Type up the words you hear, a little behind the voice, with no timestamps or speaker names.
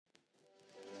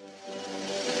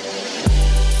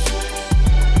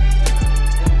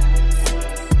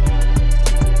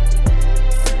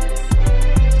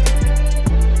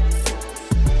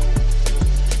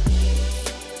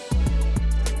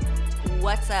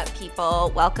up,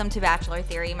 people? Welcome to Bachelor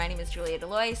Theory. My name is Julia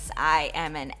Delois. I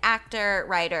am an actor,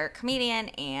 writer, comedian,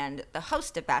 and the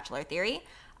host of Bachelor Theory.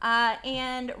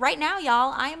 And right now,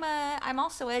 y'all, I'm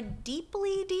also a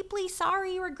deeply, deeply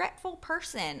sorry, regretful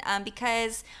person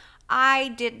because I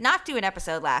did not do an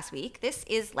episode last week. This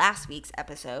is last week's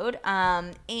episode,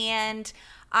 and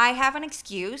I have an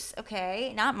excuse,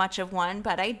 okay? Not much of one,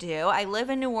 but I do. I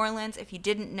live in New Orleans. If you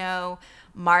didn't know,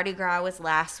 Mardi Gras was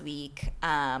last week,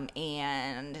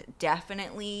 and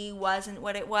definitely wasn't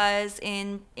what it was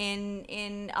in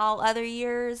all other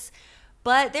years.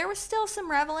 But there was still some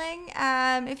reveling.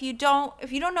 If you don't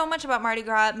know much about Mardi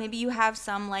Gras, maybe you have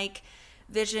some like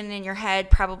vision in your head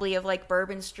probably of like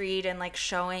Bourbon Street and like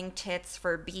showing tits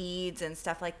for beads and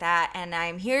stuff like that. And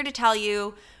I'm here to tell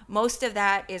you most of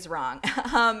that is wrong.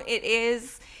 It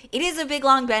is a big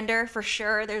long bender for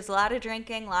sure. There's a lot of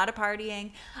drinking, a lot of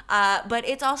partying, but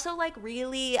it's also like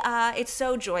really it's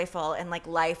so joyful and like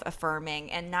life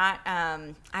affirming and not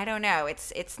I don't know,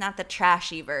 it's not the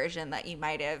trashy version that you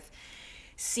might have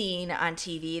seen on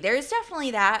TV. There's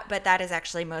definitely that, but that is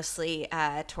actually mostly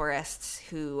tourists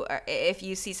who are, if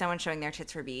you see someone showing their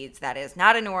tits for beads, that is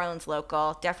not a New Orleans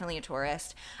local, definitely a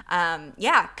tourist.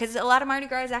 Yeah, because a lot of Mardi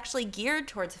Gras is actually geared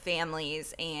towards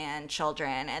families and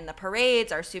children, and the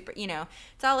parades are super,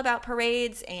 it's all about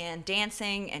parades and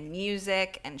dancing and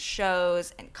music and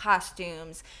shows and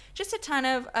costumes, just a ton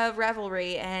of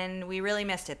revelry, and we really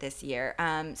missed it this year.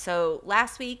 So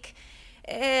last week,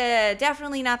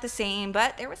 definitely not the same,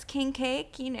 but there was king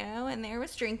cake, and there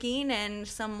was drinking and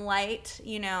some light,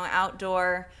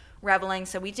 outdoor reveling.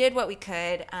 So we did what we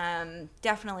could.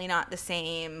 Definitely not the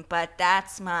same, but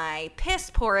that's my piss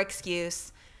poor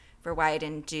excuse for why I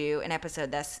didn't do an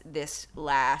episode this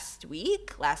last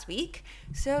week.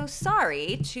 So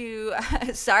sorry to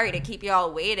keep you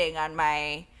all waiting on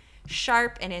my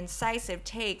sharp and incisive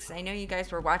takes. I know you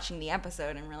guys were watching the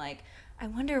episode and were like, I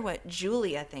wonder what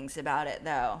Julia thinks about it,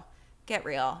 though. Get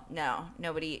real. No,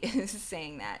 nobody is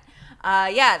saying that.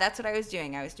 Yeah, that's what I was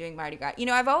doing. I was doing Mardi Gras.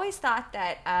 I've always thought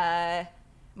that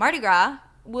Mardi Gras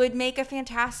would make a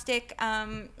fantastic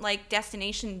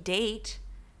destination date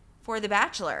for The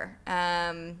Bachelor.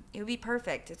 It would be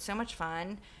perfect. It's so much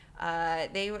fun.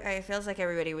 It feels like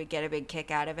everybody would get a big kick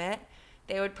out of it.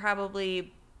 They would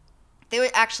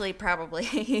actually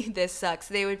this sucks.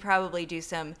 They would probably do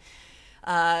some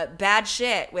bad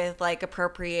shit with like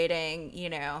appropriating,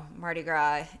 Mardi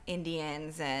Gras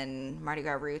Indians and Mardi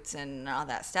Gras roots and all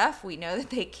that stuff. We know that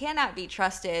they cannot be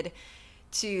trusted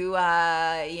to,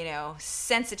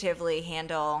 sensitively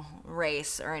handle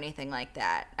race or anything like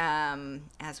that.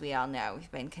 As we all know,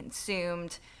 we've been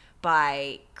consumed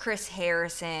by Chris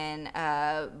Harrison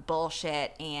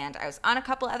bullshit, and I was on a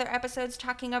couple other episodes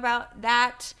talking about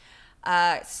that.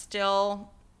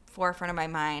 Still forefront of my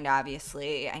mind,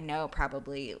 obviously. I know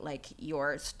probably like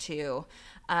yours too.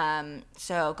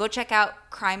 So go check out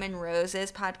Crime and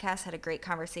Roses podcast. Had a great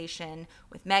conversation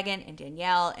with Megan and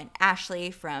Danielle and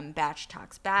Ashley from Batch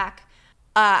Talks Back.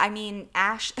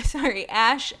 Ash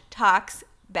Talks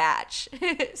Batch.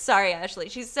 Sorry, Ashley.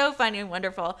 She's so funny and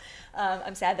wonderful.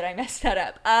 I'm sad that I messed that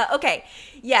up. Okay.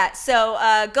 Yeah.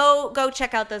 So go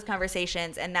check out those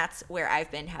conversations, and that's where I've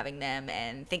been having them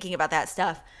and thinking about that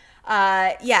stuff.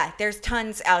 Yeah, there's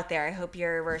tons out there. I hope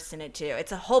you're versed in it too.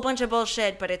 It's a whole bunch of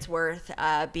bullshit, but it's worth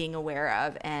being aware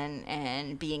of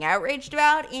and being outraged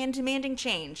about and demanding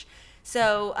change.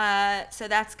 So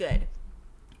that's good.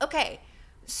 Okay,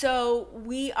 so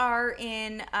we are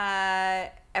in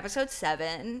episode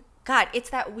 7. God, it's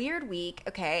that weird week.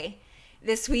 Okay,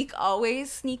 this week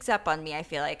always sneaks up on me, I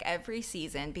feel like, every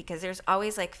season, because there's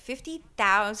always like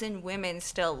 50,000 women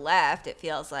still left, it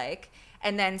feels like.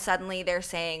 And then suddenly they're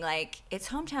saying, like, it's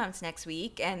hometowns next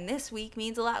week, and this week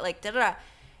means a lot. Like, da-da-da.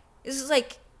 This is,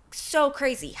 like, so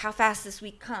crazy how fast this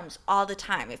week comes all the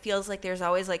time. It feels like there's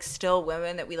always, like, still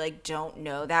women that we, like, don't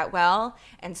know that well.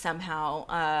 And somehow,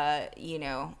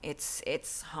 it's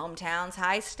hometowns,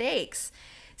 high stakes.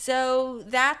 So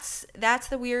that's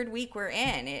the weird week we're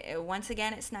in. Once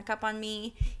again, it snuck up on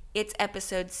me. It's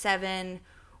episode 7.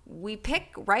 We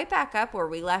pick right back up where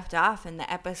we left off in the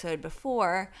episode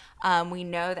before. We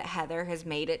know that Heather has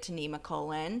made it to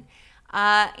Nemacolin.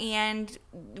 And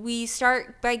we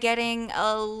start by getting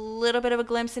a little bit of a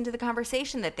glimpse into the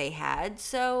conversation that they had.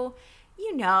 So,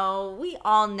 we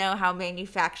all know how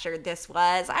manufactured this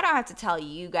was. I don't have to tell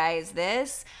you guys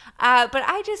this. But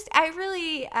I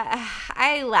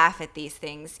laugh at these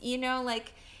things.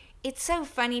 It's so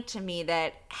funny to me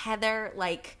that Heather,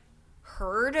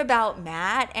 heard about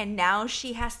Matt, and now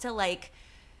she has to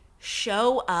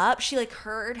show up. She like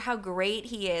heard how great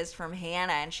he is from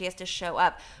Hannah, and she has to show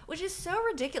up, which is so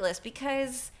ridiculous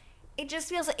because it just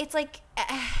feels like it's like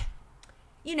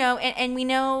and we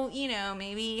know,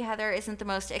 maybe Heather isn't the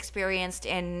most experienced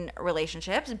in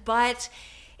relationships, but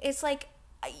it's like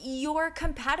your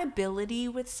compatibility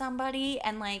with somebody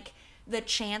and like the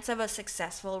chance of a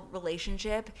successful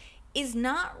relationship is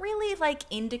not really like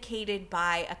indicated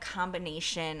by a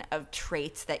combination of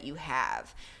traits that you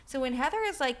have. So when Heather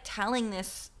is like telling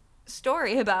this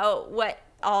story about what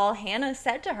all Hannah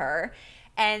said to her,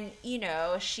 and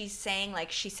she's saying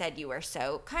like, she said you were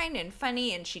so kind and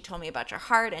funny, and she told me about your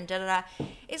heart, and da da da.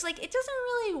 It's like, it doesn't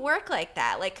really work like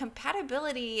that. Like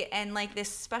compatibility and like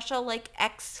this special like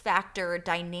X factor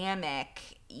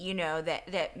dynamic,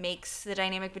 that makes the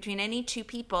dynamic between any two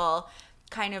people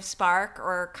kind of spark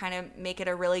or kind of make it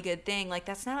a really good thing. Like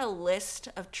that's not a list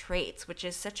of traits, which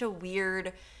is such a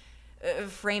weird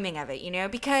framing of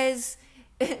it, because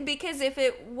if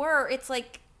it were, it's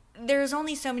like there's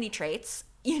only so many traits.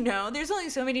 There's only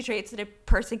so many traits that a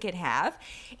person can have,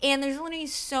 and there's only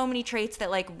so many traits that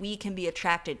like we can be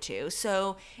attracted to.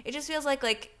 So it just feels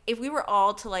like if we were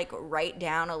all to like write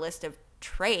down a list of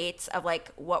traits of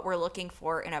like what we're looking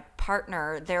for in a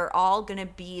partner, they're all gonna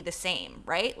be the same,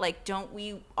 right? Like, don't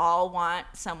we all want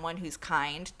someone who's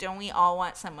kind? Don't we all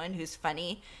want someone who's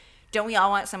funny? Don't we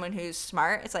all want someone who's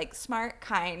smart? It's like smart,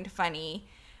 kind, funny.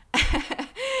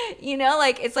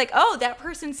 It's like, oh, that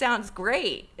person sounds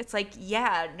great. It's like,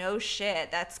 yeah, no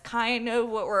shit. That's kind of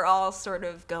what we're all sort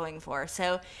of going for.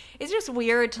 So it's just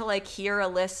weird to like hear a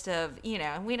list of,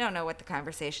 we don't know what the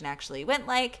conversation actually went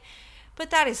like, but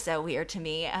that is so weird to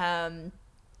me.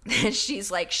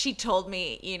 She's like, she told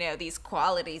me, these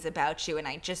qualities about you, and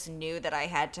I just knew that I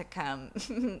had to come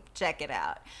check it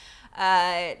out.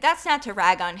 That's not to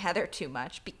rag on Heather too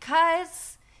much,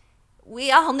 because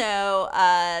we all know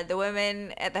the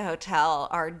women at the hotel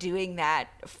are doing that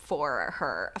for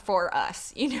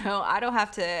us. I don't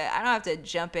have to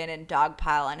jump in and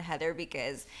dogpile on Heather,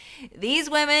 because these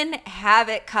women have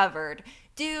it covered.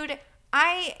 Dude,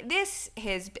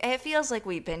 it feels like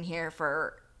we've been here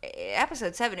for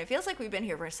episode 7. It feels like we've been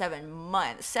here for 7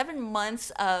 months. 7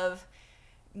 months of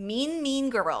mean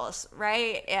girls,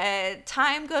 right?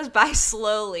 Time goes by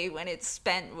slowly when it's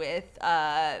spent with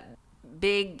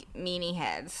big meanie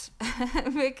heads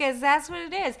because that's what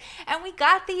it is. And we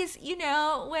got these,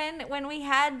 when we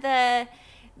had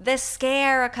the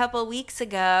scare a couple weeks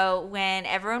ago when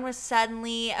everyone was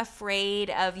suddenly afraid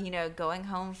of, going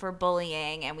home for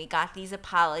bullying, and we got these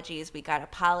apologies. We got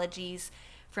apologies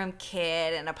from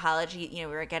Kid and we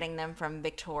were getting them from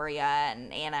Victoria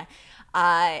and Anna.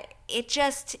 It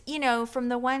just, from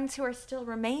the ones who are still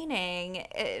remaining,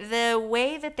 the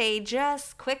way that they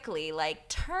just quickly like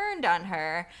turned on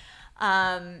her,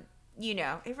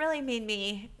 it really made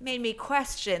me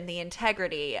question the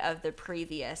integrity of the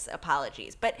previous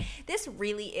apologies. But this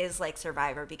really is like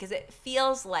Survivor, because it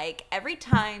feels like every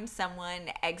time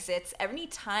someone exits, every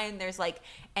time there's like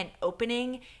an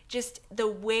opening, just the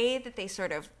way that they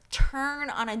sort of turn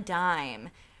on a dime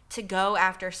to go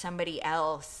after somebody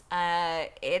else,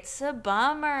 it's a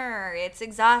bummer. It's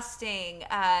exhausting.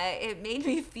 It made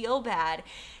me feel bad.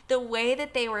 The way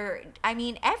that they were,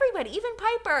 everybody, even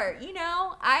Piper,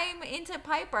 I'm into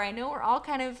Piper. I know we're all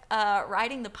kind of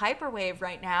riding the Piper wave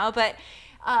right now, but,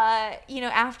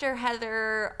 after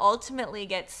Heather ultimately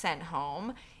gets sent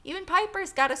home, even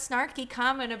Piper's got a snarky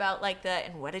comment about like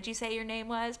and what did you say your name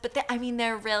was? But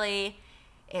they're really,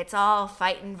 it's all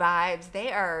fighting vibes.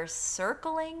 They are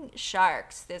circling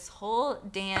sharks this whole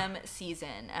damn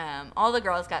season. All the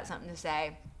girls got something to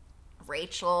say.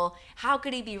 Rachel, how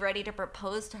could he be ready to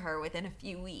propose to her within a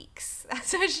few weeks?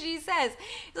 That's what she says.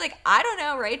 He's like, I don't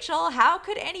know, Rachel. How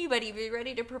could anybody be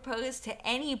ready to propose to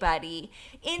anybody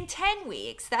in 10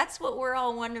 weeks? That's what we're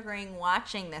all wondering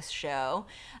watching this show.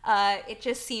 It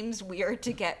just seems weird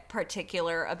to get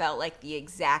particular about like the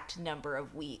exact number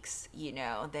of weeks,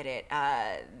 that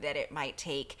it might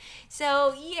take.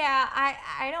 So yeah,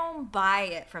 I don't buy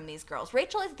it from these girls.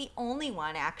 Rachel is the only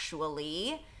one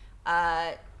actually,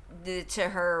 to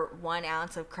her 1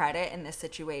 ounce of credit in this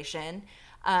situation,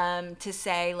 to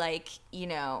say like,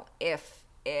 if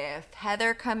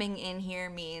Heather coming in here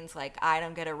means like I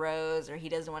don't get a rose or he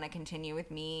doesn't want to continue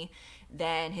with me,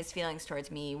 then his feelings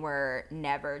towards me were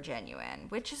never genuine,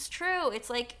 which is true. It's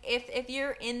like if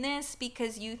you're in this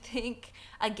because you think,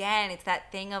 again, it's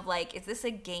that thing of like, is this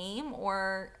a game,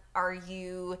 or are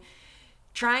you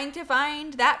trying to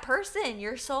find that person,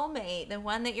 your soulmate, the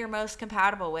one that you're most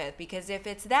compatible with? Because if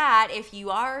it's that, if you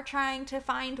are trying to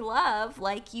find love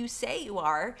like you say you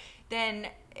are, then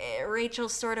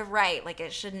Rachel's sort of right. Like,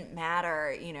 it shouldn't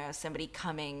matter, somebody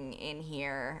coming in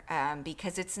here,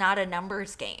 because it's not a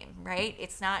numbers game, right?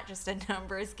 It's not just a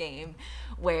numbers game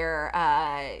where,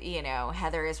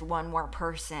 Heather is one more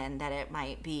person that it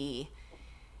might be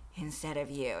instead of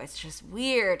you. It's just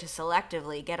weird to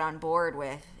selectively get on board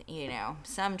with,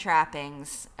 some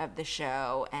trappings of the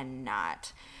show and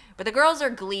not. But the girls are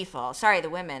gleeful. Sorry, the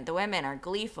women. The women are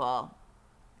gleeful.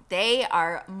 They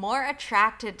are more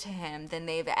attracted to him than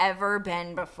they've ever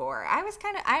been before. I was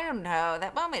I don't know,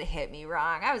 that moment hit me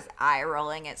wrong. I was eye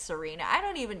rolling at Serena. I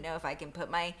don't even know if I can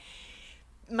put my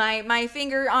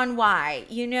finger on why.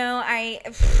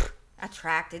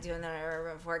 Attracted to him than I've ever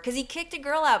been before. Because he kicked a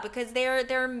girl out because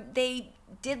they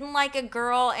didn't like a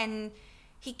girl and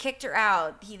he kicked her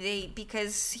out.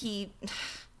 Because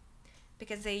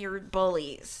they are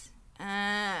bullies.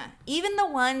 Even the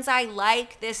ones I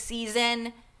like this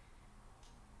season,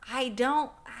 I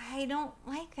don't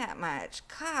like that much.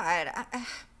 God.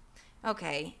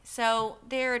 Okay, so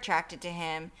they're attracted to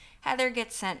him. Heather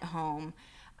gets sent home.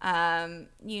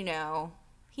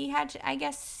 He had to, I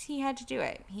guess he had to do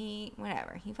it. He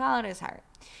followed his heart.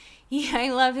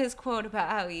 I love his quote about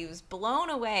how he was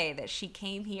blown away that she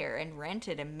came here and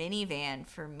rented a minivan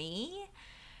for me.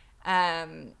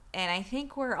 And I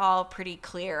think we're all pretty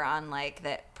clear on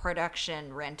that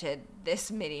production rented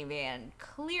this minivan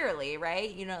clearly,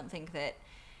 right? You don't think that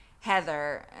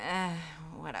Heather,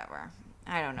 whatever.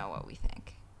 I don't know what we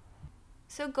think.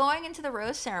 So going into the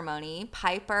rose ceremony,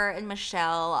 Piper and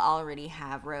Michelle already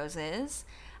have roses.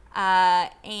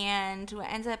 And what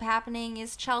ends up happening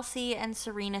is Chelsea and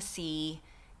Serena C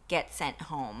get sent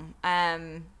home.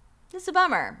 This is a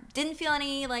bummer. Didn't feel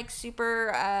any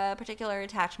super particular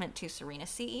attachment to Serena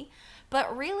C,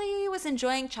 but really was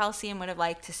enjoying Chelsea and would have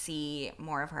liked to see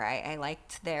more of her. I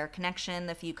liked their connection,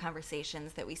 the few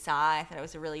conversations that we saw. I thought it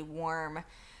was a really warm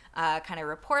kind of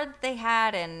rapport that they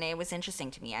had, and it was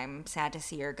interesting to me. I'm sad to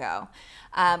see her go.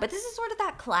 But this is sort of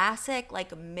that classic,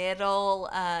 middle,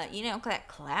 that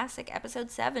classic episode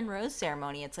 7 rose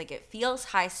ceremony. It's it feels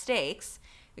high stakes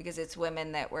because it's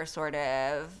women that we're sort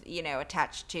of,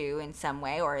 attached to in some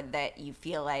way, or that you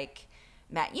feel like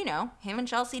Matt, him and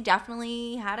Chelsea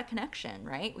definitely had a connection,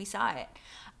 right? We saw it.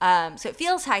 So it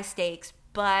feels high stakes,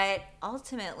 but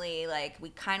ultimately, we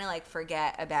kind of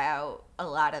forget about a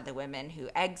lot of the women who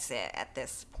exit at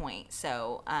this point.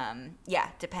 So,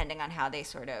 depending on how they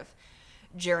sort of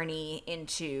journey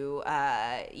into,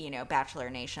 Bachelor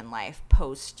Nation life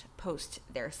post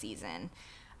their season.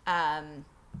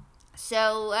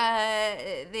 So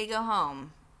they go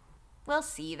home. We'll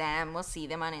see them. We'll see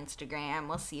them on Instagram.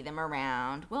 We'll see them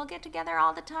around. We'll get together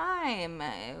all the time.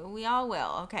 We all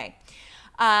will. Okay.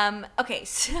 Okay,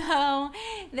 so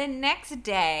the next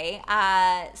day,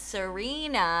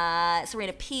 Serena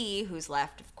P, who's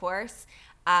left, of course,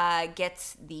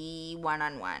 gets the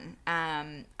one-on-one.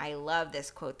 I love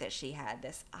this quote that she had.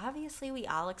 Obviously, we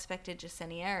all expected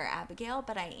Jasenia or Abigail,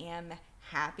 but I am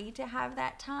happy to have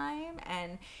that time.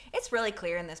 And it's really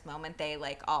clear in this moment they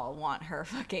all want her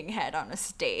fucking head on a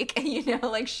stake.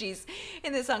 She's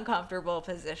in this uncomfortable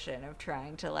position of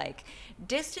trying to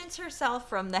distance herself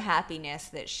from the happiness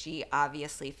that she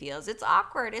obviously feels. It's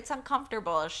awkward, it's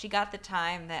uncomfortable. She got the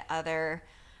time that other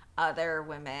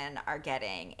women are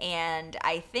getting. And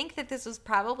I think that this was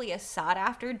probably a sought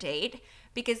after date,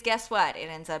 because guess what? It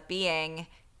ends up being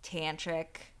tantric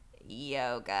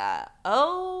yoga.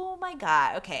 Oh my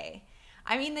God. Okay.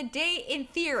 I mean, the date, in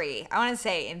theory,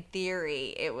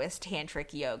 it was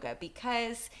tantric yoga,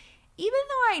 because even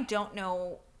though I don't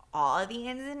know all of the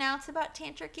ins and outs about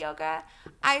tantric yoga,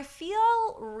 I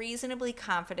feel reasonably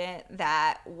confident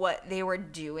that what they were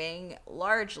doing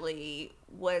largely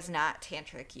was not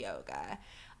tantric yoga.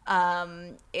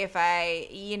 And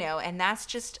that's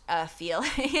just a feel.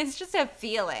 It's just a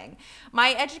feeling.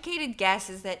 My educated guess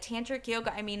is that tantric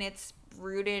yoga, it's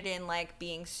rooted in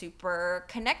being super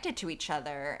connected to each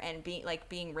other and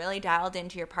being really dialed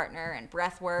into your partner, and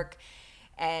breath work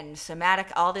and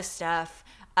somatic, all this stuff.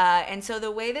 And so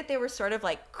the way that they were sort of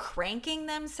cranking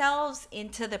themselves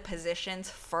into the positions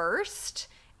first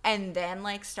and then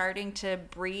starting to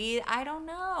breathe, I don't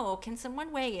know. Can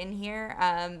someone weigh in here?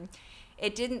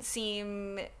 It didn't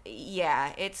seem,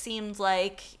 it seemed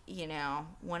like,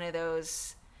 one of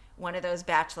those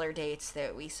bachelor dates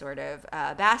that we sort of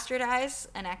bastardize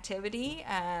an activity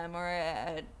or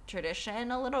a tradition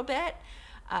a little bit.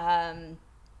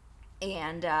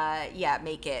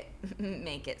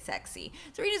 Make it sexy.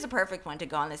 Serena's a perfect one to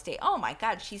go on this date. Oh my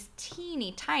God, she's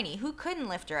teeny tiny. Who couldn't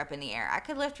lift her up in the air? I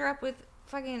could lift her up with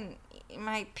fucking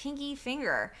my pinky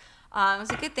finger. It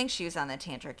was a good thing she was on the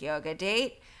tantric yoga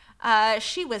date.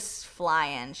 She was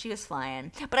flying. She was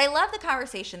flying. But I love the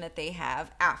conversation that they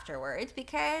have afterwards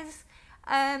because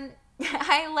I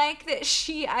like that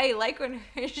I like when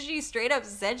she straight up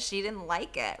said she didn't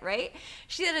like it, right?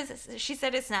 She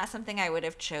said it's not something I would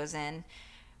have chosen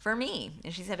for me.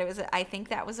 And she said I think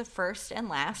that was a first and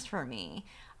last for me.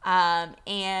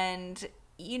 And,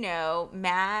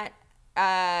 Matt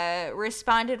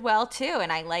responded well too,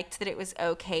 and I liked that it was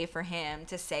okay for him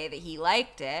to say that he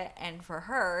liked it and for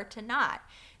her to not.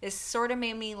 This sort of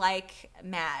made me like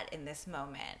Matt in this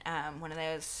moment. One of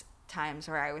those times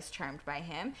where I was charmed by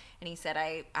him, and he said,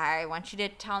 I want you to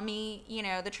tell me,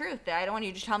 the truth. I don't want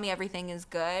you to tell me everything is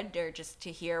good or just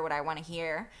to hear what I want to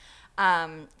hear.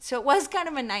 So it was kind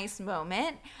of a nice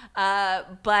moment,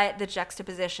 but the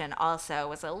juxtaposition also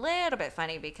was a little bit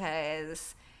funny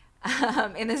because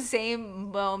in the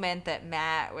same moment that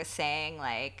Matt was saying,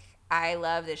 like, I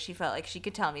love that she felt like she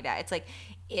could tell me that, it's like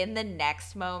in the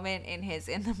next moment, in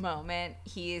the moment,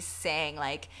 he is saying,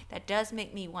 like, that does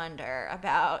make me wonder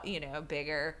about,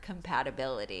 bigger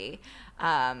compatibility.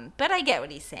 But I get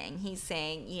what he's saying. He's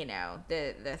saying,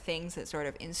 the things that sort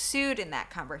of ensued in that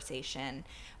conversation,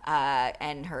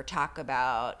 and her talk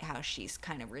about how she's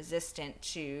kind of resistant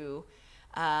to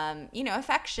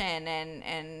affection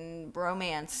and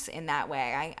romance in that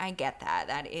way. I get that.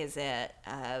 That is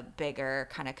a bigger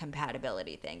kind of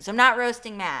compatibility thing. So I'm not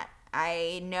roasting Matt.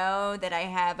 I know that I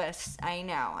have a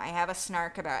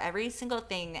snark about every single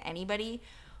thing that anybody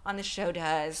on the show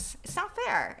does. It's not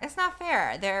fair. It's not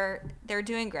fair. They're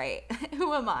doing great.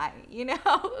 Who am I?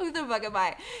 Who the fuck am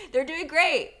I? They're doing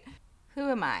great. Who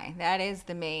am I? That is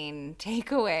the main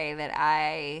takeaway that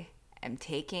I am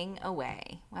taking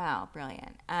away. Wow,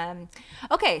 brilliant.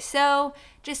 Okay, so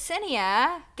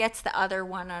Jessenia gets the other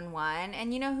one-on-one,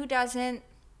 and you know who doesn't?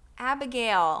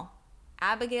 Abigail.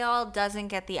 Abigail doesn't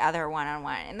get the other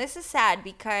one-on-one, and this is sad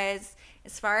because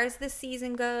as far as this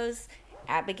season goes,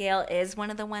 Abigail is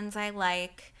one of the ones I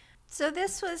like. So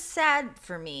this was sad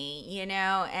for me,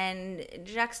 and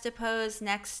juxtaposed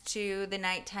next to the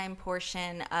nighttime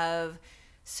portion of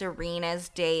Serena's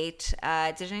date.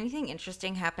 Did anything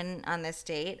interesting happen on this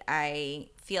date? I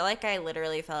feel like I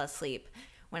literally fell asleep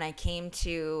when I came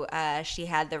to she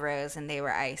had the rose and they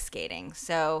were ice skating.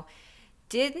 So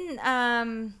didn't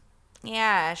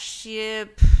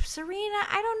Serena,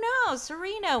 I don't know.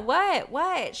 Serena,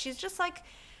 what? She's just like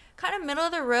kind of middle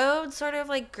of the road, sort of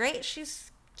like great.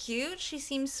 She's cute. She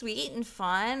seems sweet and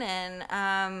fun, and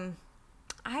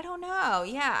I don't know.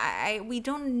 Yeah, we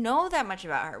don't know that much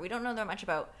about her. We don't know that much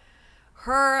about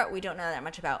her. We don't know that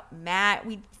much about Matt.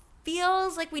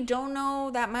 Feels like we don't know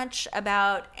that much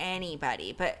about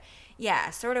anybody. But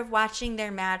yeah, sort of watching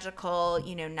their magical,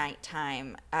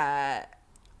 nighttime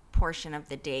portion of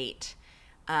the date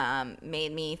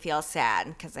made me feel sad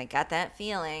because I got that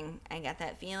feeling.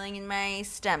 In my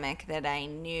stomach that I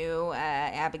knew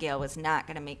Abigail was not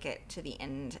going to make it to the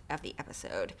end of the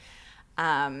episode.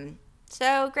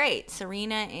 So great.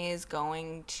 Serena is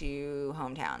going to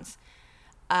hometowns.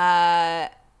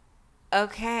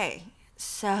 Okay.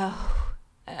 So,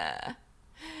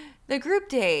 the group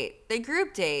date.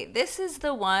 This is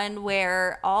the one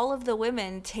where all of the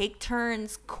women take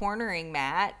turns cornering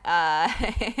Matt,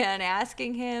 and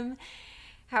asking him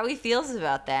how he feels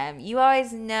about them. You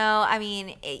always know,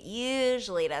 it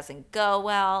usually doesn't go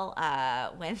well,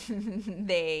 when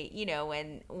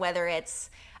whether it's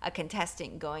a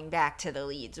contestant going back to the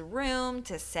lead's room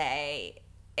to say,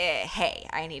 hey,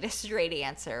 I need a straight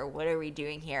answer. What are we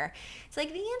doing here? It's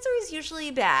like the answer is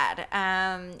usually bad.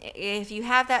 If you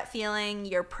have that feeling,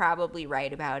 you're probably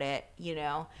right about it,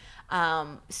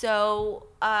 So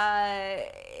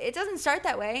it doesn't start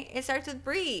that way. It starts with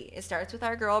Brie. It starts with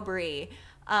our girl Brie.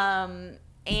 And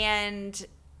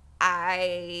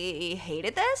I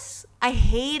hated this. I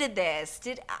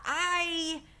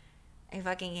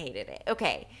fucking hated it.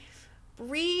 Okay.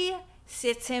 Brie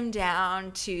sits him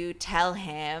down to tell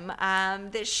him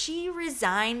that she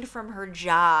resigned from her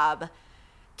job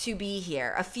to be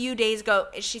here a few days ago.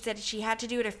 She said she had to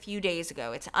do it a few days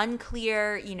ago. It's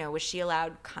unclear, was she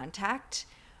allowed contact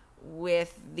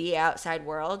with the outside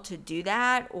world to do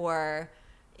that? Or,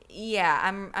 yeah,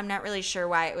 I'm not really sure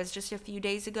why it was just a few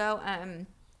days ago.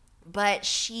 But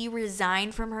she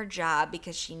resigned from her job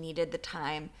because she needed the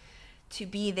time to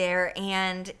be there,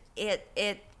 and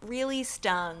it really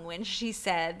stung when she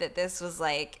said that this was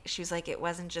like, she was like, it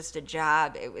wasn't just a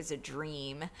job, it was a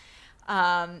dream.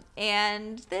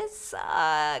 And this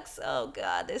sucks. Oh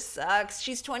God, this sucks.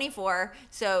 She's 24,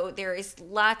 so there is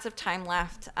lots of time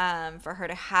left for her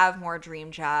to have more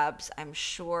dream jobs. I'm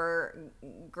sure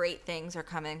great things are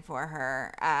coming for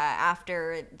her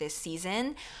after this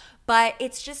season. But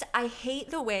it's just, I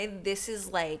hate the way this is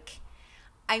like.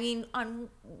 I mean, on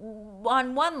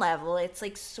one level, it's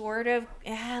like sort of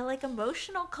like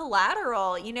emotional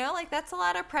collateral, like that's a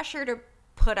lot of pressure to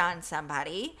put on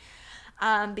somebody.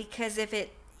 Because if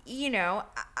it,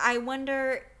 I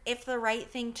wonder if the right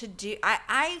thing to do.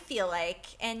 I feel like,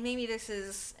 and maybe this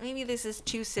is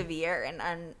too severe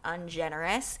and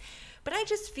ungenerous, but I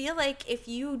just feel like if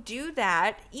you do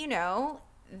that,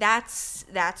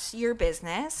 that's your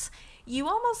business. You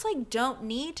almost like don't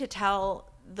need to tell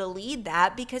the lead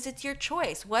that because it's your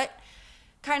choice. What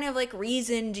kind of like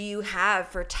reason do you have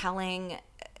for telling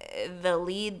the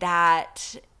lead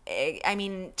that? I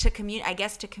mean, I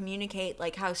guess to communicate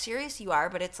like how serious you are,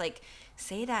 but it's like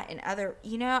say that in other,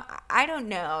 I don't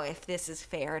know if this is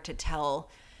fair to tell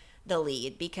the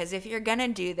lead, because if you're gonna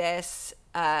do this,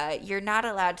 you're not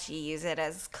allowed to use it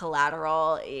as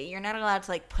collateral. You're not allowed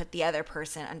to like put the other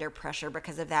person under pressure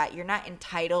because of that. You're not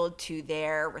entitled to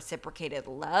their reciprocated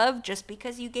love just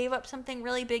because you gave up something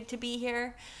really big to be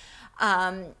here.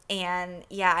 And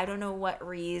yeah, I don't know what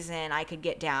reason I could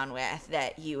get down with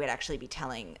that you would actually be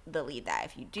telling the lead that.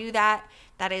 If you do that,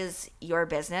 that is your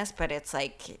business, but it's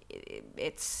like,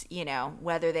 it's,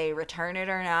 whether they return it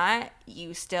or not,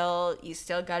 you still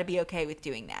got to be okay with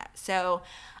doing that. So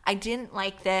I didn't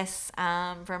like this,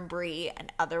 from Brie, an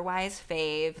otherwise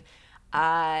fave.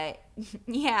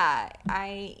 Yeah,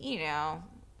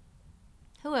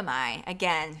 who am I?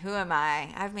 Again, who am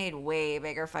I? I've made way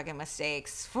bigger fucking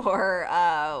mistakes for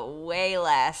way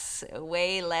less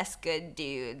good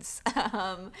dudes.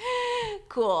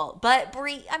 Cool. But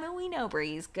Brie, I mean, we know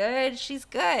Brie's good. She's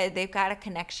good. They've got a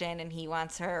connection and he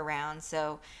wants her around.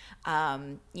 So,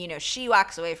 she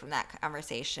walks away from that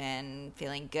conversation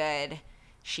feeling good.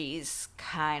 She's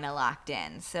kind of locked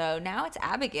in. So now it's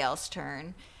Abigail's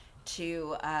turn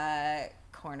to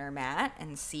corner Matt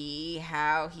and see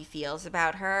how he feels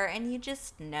about her, and you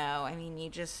just know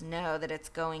that it's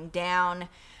going down,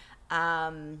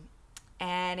 and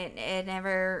it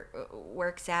never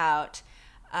works out.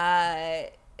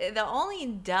 The only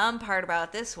dumb part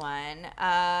about this one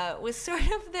was sort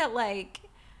of that, like,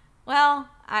 well,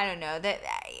 I don't know, that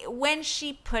when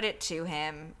she put it to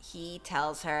him, he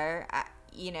tells her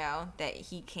that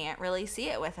he can't really see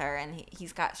it with her, and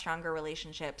he's got stronger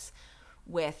relationships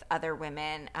with other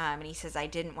women, and he says, I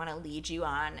didn't want to lead you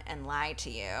on and lie to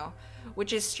you,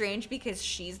 which is strange because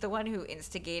she's the one who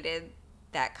instigated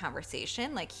that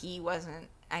conversation. Like, he wasn't,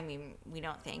 we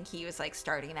don't think he was like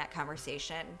starting that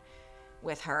conversation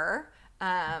with her.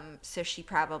 So she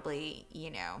probably,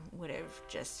 would have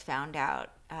just found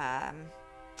out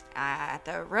at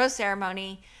the rose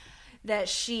ceremony that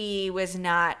she was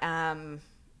not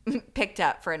picked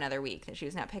up for another week, that she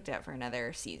was not picked up for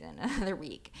another season, another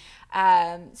week.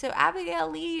 So Abigail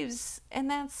leaves,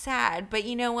 and that's sad. But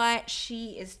you know what?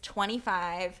 She is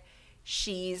 25.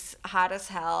 She's hot as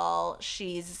hell.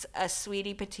 She's a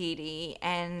sweetie patootie,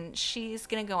 and she's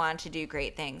going to go on to do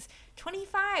great things.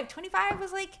 25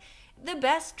 was like the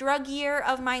best drug year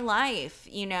of my life,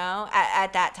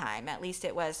 at that time. At least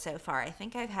it was so far. I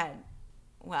think I've had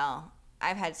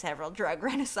several drug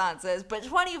renaissances, but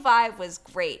 25 was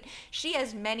great. She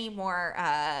has many more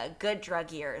good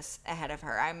drug years ahead of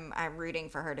her. I'm rooting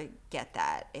for her to get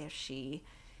that if she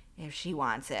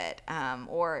wants it,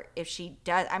 or if she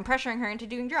does. I'm pressuring her into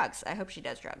doing drugs. I hope she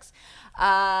does drugs.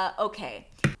 Okay.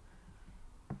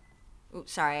 Oops,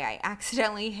 sorry, I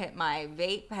accidentally hit my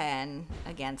vape pen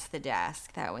against the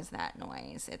desk. That was that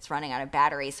noise. It's running out of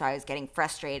battery, so I was getting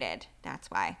frustrated. That's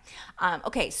why.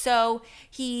 Okay, so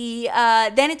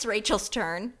then it's Rachel's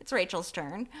turn.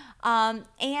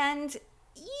 And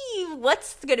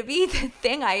what's going to be the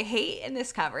thing I hate in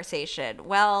this conversation?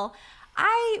 Well,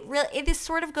 this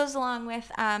sort of goes along with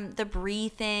the Brie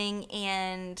thing,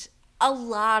 and a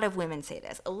lot of women say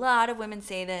this.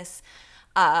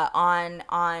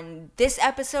 On this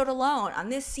episode alone, on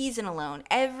this season alone,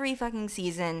 every fucking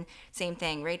season, same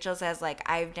thing. Rachel says, like,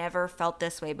 I've never felt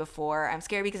this way before. I'm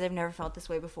scared because I've never felt this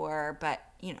way before, but,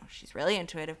 she's really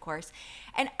into it, of course.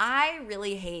 And I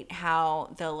really hate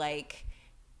how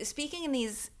speaking in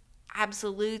these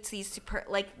absolutes, these super,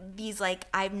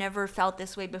 I've never felt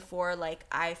this way before, like,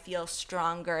 I feel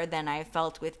stronger than I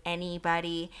felt with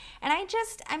anybody. And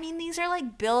these are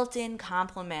like built-in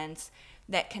compliments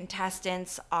that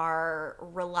contestants are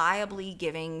reliably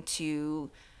giving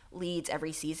to leads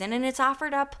every season, and it's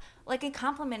offered up like a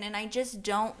compliment. And I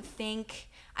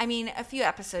I mean, a few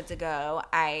episodes ago,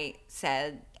 I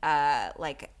said,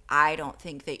 like, I don't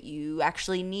think that you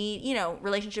actually need,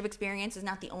 relationship experience is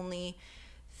not the only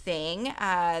thing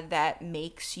that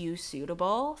makes you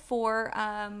suitable for,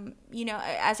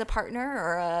 as a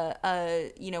partner or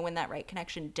when that right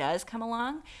connection does come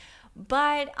along.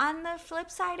 But on the flip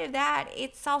side of that,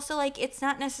 it's also like it's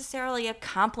not necessarily a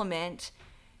compliment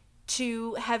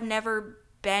to have never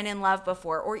been in love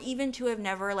before, or even to have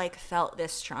never like felt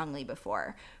this strongly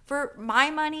before. For my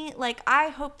money, like, I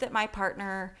hope that my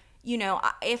partner,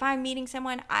 if I'm meeting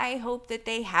someone, I hope that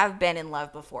they have been in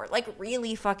love before, like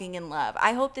really fucking in love.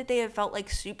 I hope that they have felt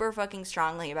like super fucking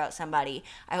strongly about somebody.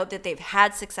 I hope that they've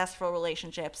had successful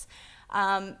relationships.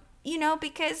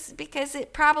 Because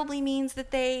it probably means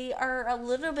that they are a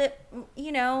little bit,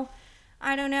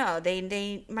 I don't know.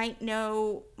 They might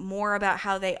know more about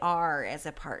how they are as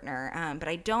a partner. But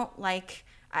I don't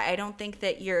think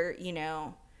that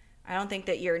I don't think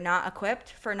that you're not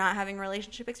equipped for not having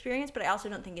relationship experience, but I also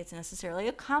don't think it's necessarily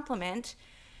a compliment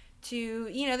to,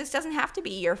 this doesn't have to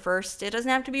be your first, it doesn't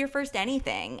have to be your first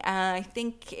anything. I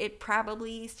think it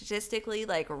probably statistically,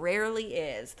 like, rarely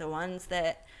is. The ones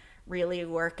that really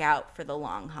work out for the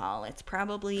long haul, it's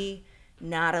probably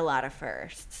not a lot of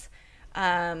firsts.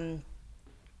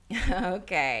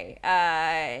 Okay.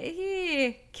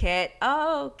 Kit.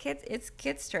 Oh, it's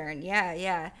Kit's turn.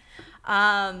 Yeah.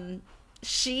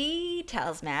 She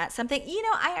tells Matt something.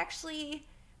 I actually,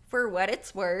 for what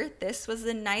it's worth, this was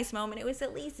a nice moment. It was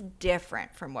at least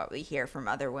different from what we hear from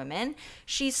other women.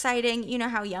 She's citing,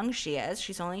 how young she is.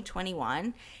 She's only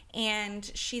 21. And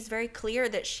she's very clear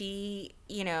that she,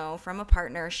 from a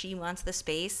partner, she wants the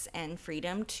space and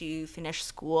freedom to finish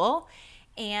school.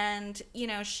 And,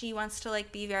 she wants to,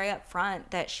 like, be very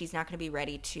upfront that she's not going to be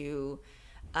ready to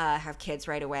have kids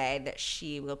right away, that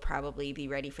she will probably be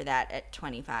ready for that at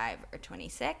 25 or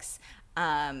 26.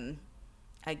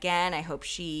 Again, I hope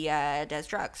she does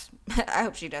drugs. I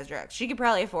hope she does drugs. She could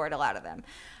probably afford a lot of them.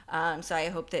 So I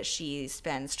hope that she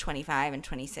spends 25 and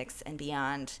 26 and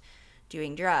beyond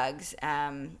doing drugs. I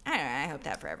don't know. I hope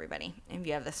that for everybody. If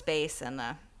you have the space and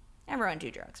everyone do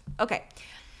drugs. Okay.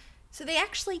 So they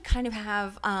actually kind of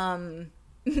have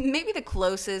maybe one of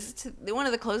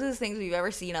the closest things we've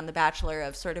ever seen on The Bachelor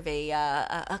of sort of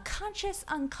a conscious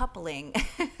uncoupling.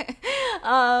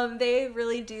 They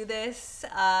really do this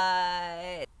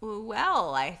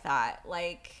well, I thought.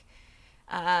 Like,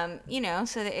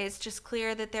 so that it's just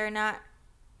clear that they're not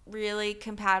really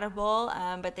compatible,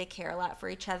 but they care a lot for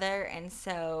each other. And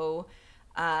so,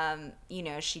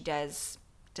 she does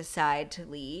decide to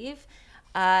leave.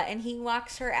 And he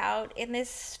walks her out in this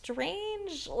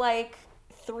strange, like,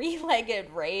 three-legged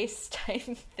race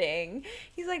type thing.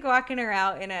 He's, like, walking her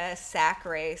out in a sack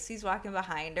race. He's walking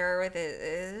behind her with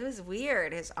it was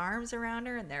weird. His arms around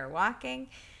her, and they're walking.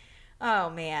 Oh,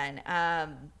 man.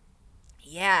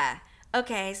 Yeah.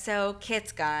 Okay, so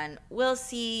Kit's gone. We'll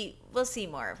see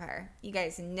more of her. You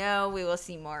guys know we will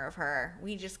see more of her.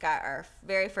 We just got our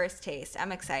very first taste.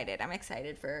 I'm excited. I'm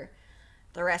excited for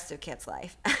the rest of Kit's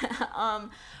life.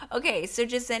 Okay, so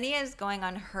Jessenia is going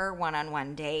on her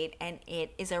one-on-one date, and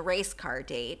it is a race car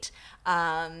date.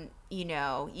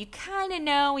 You kind of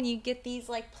know when you get these,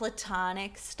 like,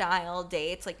 platonic style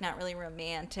dates, like, not really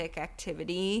romantic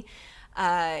activity.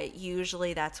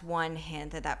 Usually that's one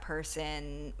hint that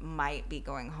person might be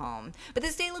going home. But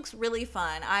this day looks really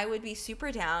fun. I would be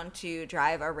super down to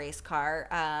drive a race car.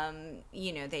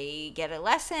 They get a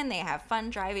lesson. They have fun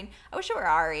driving. I wish it were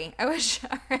Ari. Not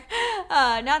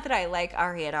that I like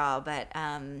Ari at all, but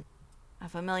a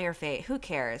familiar fate. Who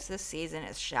cares? This season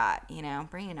is shot.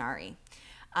 Bring in Ari.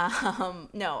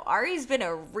 No, Ari's been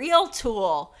a real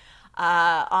tool.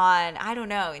 I don't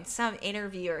know, in some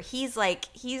interview, or he's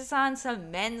on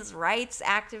some men's rights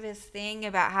activist thing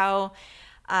about how,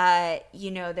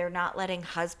 they're not letting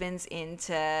husbands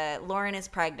into, Lauren is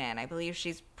pregnant. I believe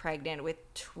she's pregnant with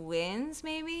twins,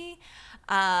 maybe.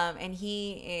 And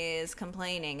he is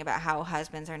complaining about how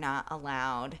husbands are not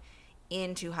allowed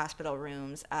into hospital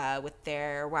rooms with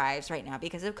their wives right now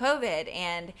because of COVID,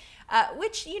 and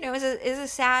which is a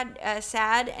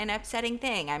sad and upsetting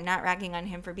thing. I'm not ragging on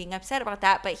him for being upset about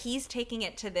that, but he's taking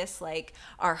it to this, like,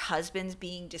 our husbands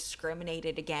being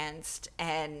discriminated against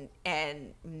and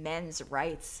men's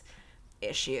rights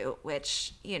issue,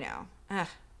 which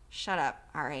shut up,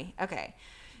 Ari. Okay,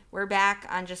 we're back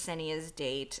on Jessenia's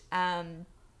date.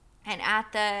 And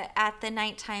at the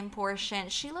nighttime portion,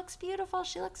 she looks beautiful.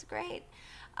 She looks great.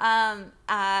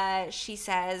 She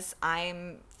says,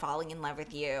 "I'm falling in love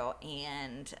with you,"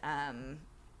 and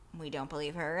we don't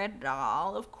believe her at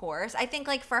all. Of course, I think,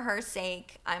 like, for her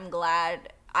sake, I'm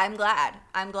glad I'm glad.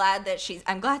 I'm glad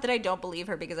that I don't believe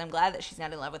her, because I'm glad that she's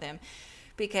not in love with him,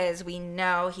 because we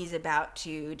know he's about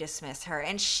to dismiss her.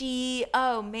 And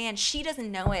oh man, she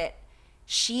doesn't know it.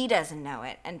 She doesn't know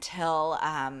it until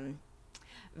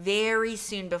very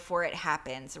soon before it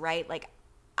happens, right? Like,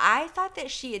 I thought that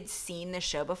she had seen the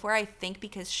show before, I think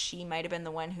because she might have been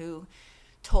the one who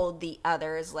told the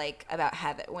others, like, about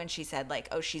Heather, when she said, like,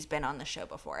 oh, she's been on the show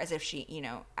before, as if she,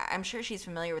 I'm sure she's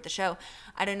familiar with the show.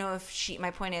 I don't know if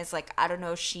my point is, like, I don't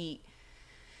know if she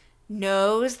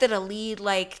knows that a lead,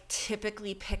 like,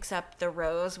 typically picks up the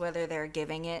rose whether they're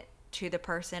giving it to the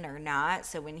person or not.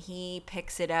 So when he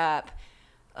picks it up,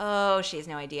 oh, she has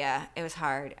no idea. It was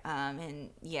hard.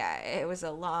 And yeah, it was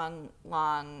a long,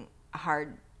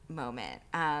 hard moment.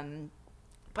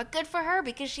 But good for her,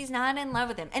 because she's not in love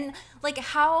with him. And like,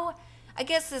 how, I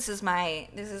guess this is my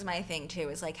thing too,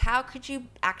 is like, how could you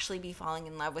actually be falling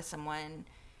in love with someone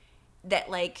that,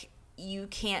 like, you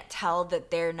can't tell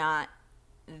that they're not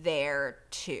there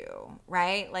too,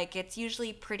 right? Like, it's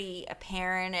usually pretty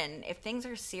apparent. And if things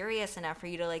are serious enough for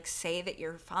you to, like, say that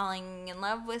you're falling in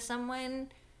love with someone,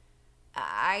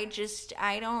 I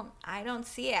don't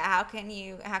see it. How can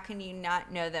you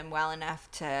not know them well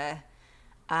enough to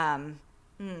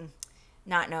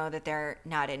not know that they're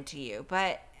not into you?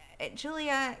 But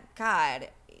Julia, God,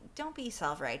 don't be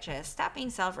self-righteous. Stop being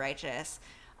self-righteous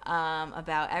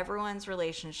about everyone's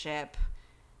relationship,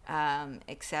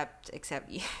 except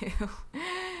you.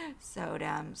 So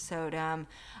dumb.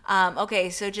 Okay,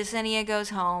 so Jasenia goes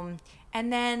home,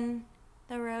 and then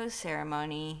the rose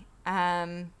ceremony.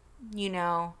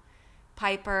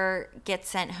 Piper gets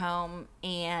sent home,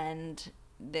 and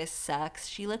this sucks.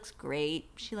 She looks great.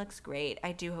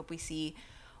 I do hope we see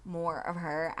more of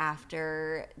her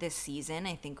after this season.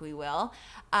 I think we will.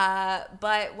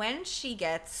 But when she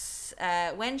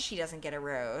doesn't get a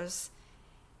rose,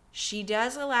 she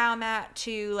does allow Matt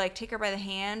to, like, take her by the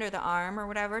hand or the arm or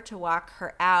whatever to walk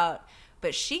her out.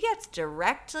 But she gets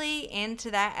directly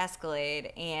into that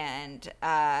Escalade and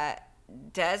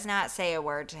does not say a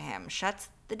word to him. Shuts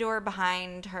the door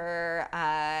behind her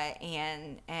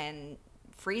and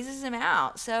freezes him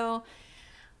out. So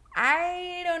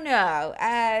I don't know.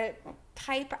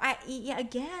 Piper,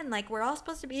 again, like, we're all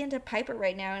supposed to be into Piper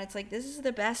right now, and it's like, this is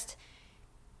the best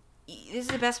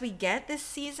we get this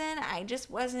season. I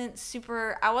wasn't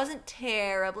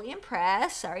terribly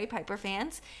impressed. Sorry, Piper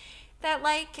fans. That,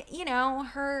 like,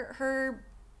 her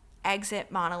exit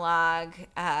monologue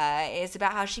is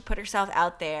about how she put herself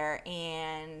out there,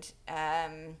 and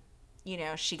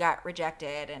she got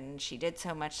rejected, and she did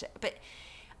so much. But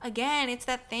again, it's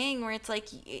that thing where it's like,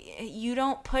 you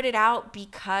don't put it out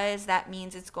because that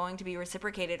means it's going to be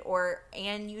reciprocated,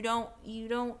 and you don't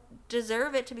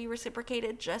deserve it to be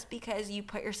reciprocated just because you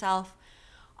put yourself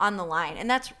on the line. And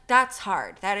that's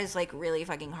hard. That is, like, really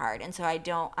fucking hard. And so I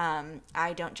don't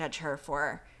judge her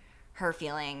for her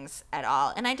feelings at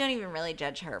all. And I don't even really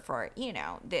judge her for,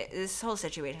 this whole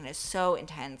situation is so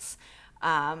intense.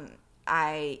 I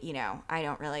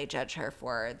don't really judge her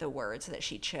for the words that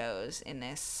she chose in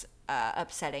this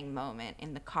upsetting moment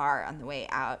in the car on the way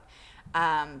out.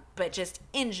 But just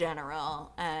in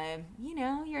general,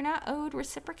 you're not owed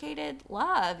reciprocated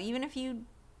love, even if you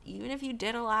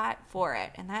did a lot for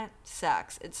it. And that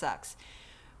sucks. It sucks.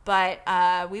 But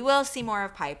we will see more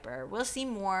of Piper. We'll see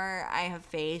more, I have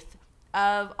faith,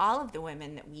 of all of the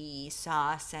women that we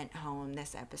saw sent home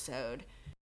this episode.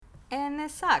 And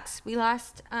this sucks. We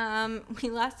lost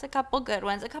a couple good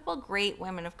ones, a couple great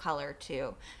women of color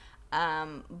too.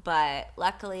 But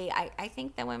luckily, I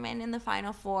think the women in the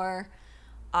final four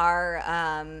are,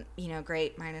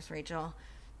 great, minus Rachel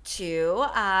too.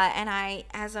 And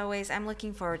as always, I'm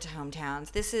looking forward to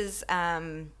Hometowns. This is,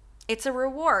 it's a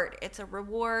reward. It's a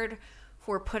reward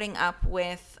for putting up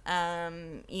with, a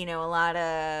lot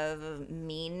of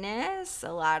meanness,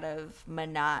 a lot of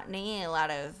monotony, a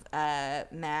lot of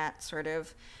Matt sort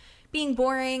of being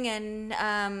boring. And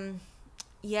I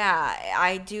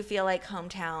do feel like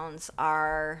Hometowns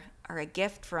are a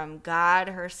gift from God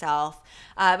herself,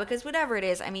 because whatever it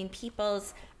is, I mean,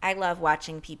 I love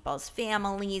watching people's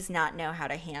families not know how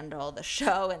to handle the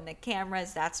show and the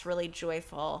cameras. That's really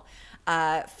joyful.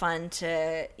 Fun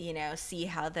to, see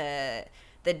how the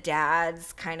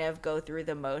dads kind of go through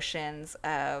the motions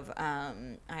of,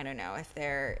 I don't know, if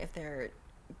they're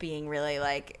being really,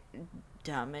 like,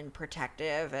 dumb and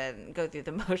protective and go through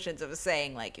the motions of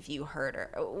saying, like, if you hurt or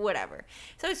whatever.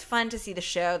 So it's fun to see the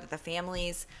show that the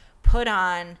families put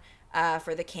on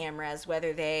for the cameras,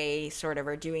 whether they sort of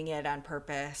are doing it on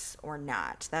purpose or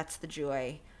not. That's the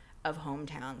joy of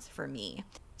Hometowns for me.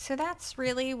 So that's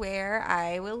really where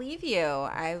I will leave you.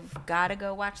 I've got to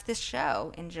go watch this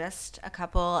show in just a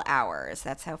couple hours.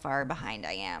 That's how far behind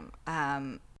I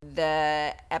am.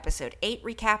 The episode 8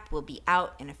 recap will be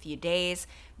out in a few days.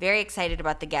 Very excited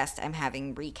about the guest I'm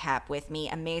having recap with me.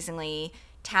 Amazingly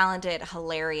talented,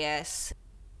 hilarious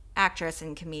actress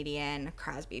and comedian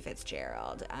Crosby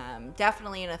Fitzgerald.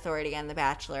 Definitely an authority on The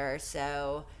Bachelor,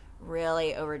 so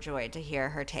really overjoyed to hear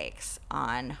her takes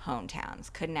on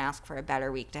hometowns. Couldn't ask for a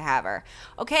better week to have her.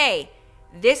 Okay,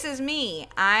 this is me.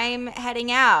 I'm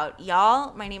heading out.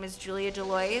 Y'all, my name is Julia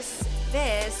Delois.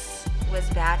 This was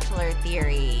Bachelor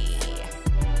Theory.